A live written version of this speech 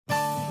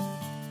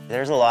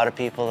There's a lot of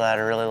people that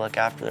really look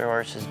after their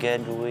horses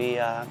good. We,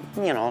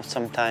 you know,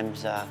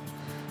 sometimes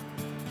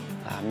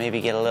maybe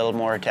get a little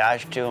more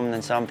attached to them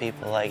than some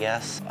people, I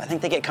guess. I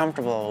think they get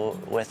comfortable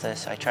with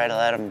us. I try to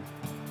let them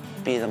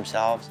be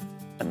themselves.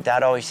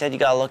 Dad always said you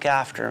gotta look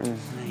after them,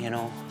 you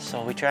know,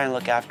 so we try and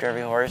look after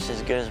every horse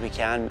as good as we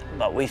can.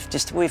 But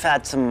we've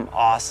had some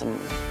awesome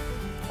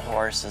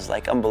horses,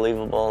 like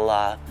unbelievable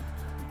the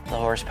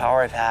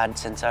horsepower I've had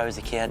since I was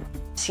a kid.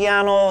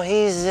 Siano,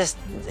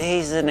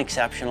 he's an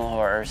exceptional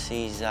horse.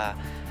 He's,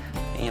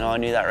 you know, I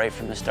knew that right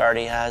from the start.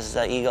 He has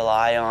the eagle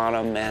eye on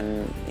him,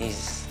 and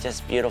he's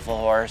just a beautiful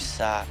horse.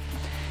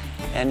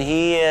 And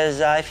he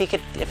is, if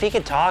he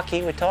could talk,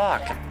 he would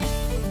talk.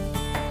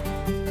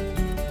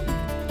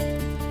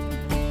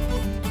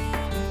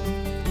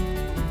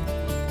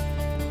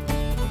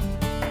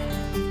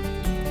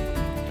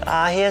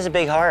 He has a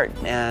big heart,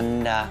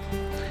 and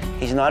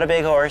he's not a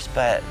big horse,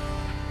 but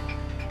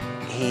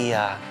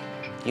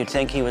you'd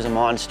think he was a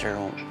monster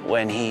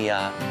when he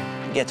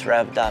gets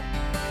revved up.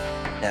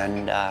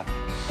 And,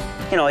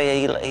 you know,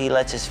 he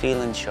lets his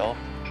feelings show.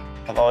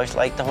 I've always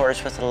liked the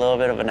horse with a little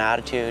bit of an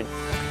attitude.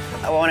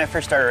 When I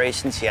first started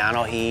racing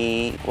Siano,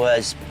 he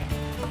was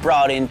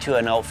brought into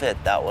an outfit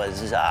that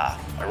was a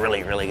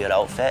really, really good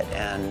outfit,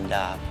 and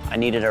I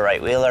needed a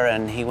right wheeler,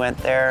 and he went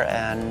there,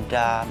 and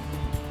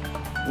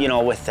you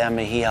know, with them,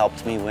 he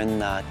helped me win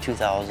the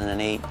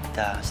 2008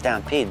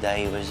 Stampede.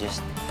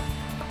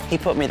 He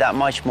put me that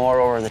much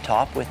more over the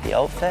top with the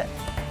outfit.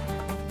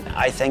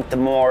 I think the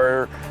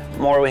more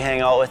we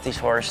hang out with these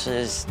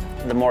horses,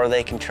 the more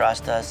they can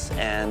trust us,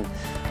 and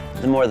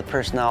the more the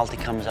personality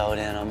comes out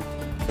in them.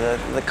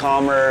 The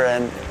calmer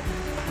and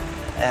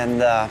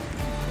the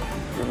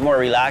more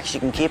relaxed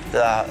you can keep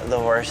the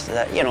horse,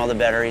 you know, the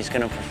better he's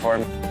going to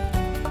perform.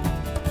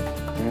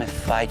 And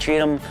if I treat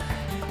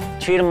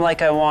him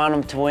like I want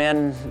him to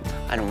win,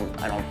 I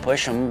don't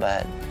push him,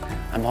 but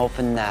I'm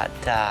hoping that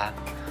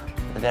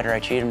the better I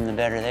treat them, the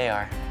better they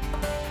are.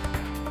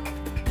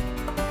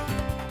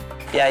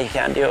 Yeah, you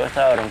can't do it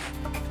without them.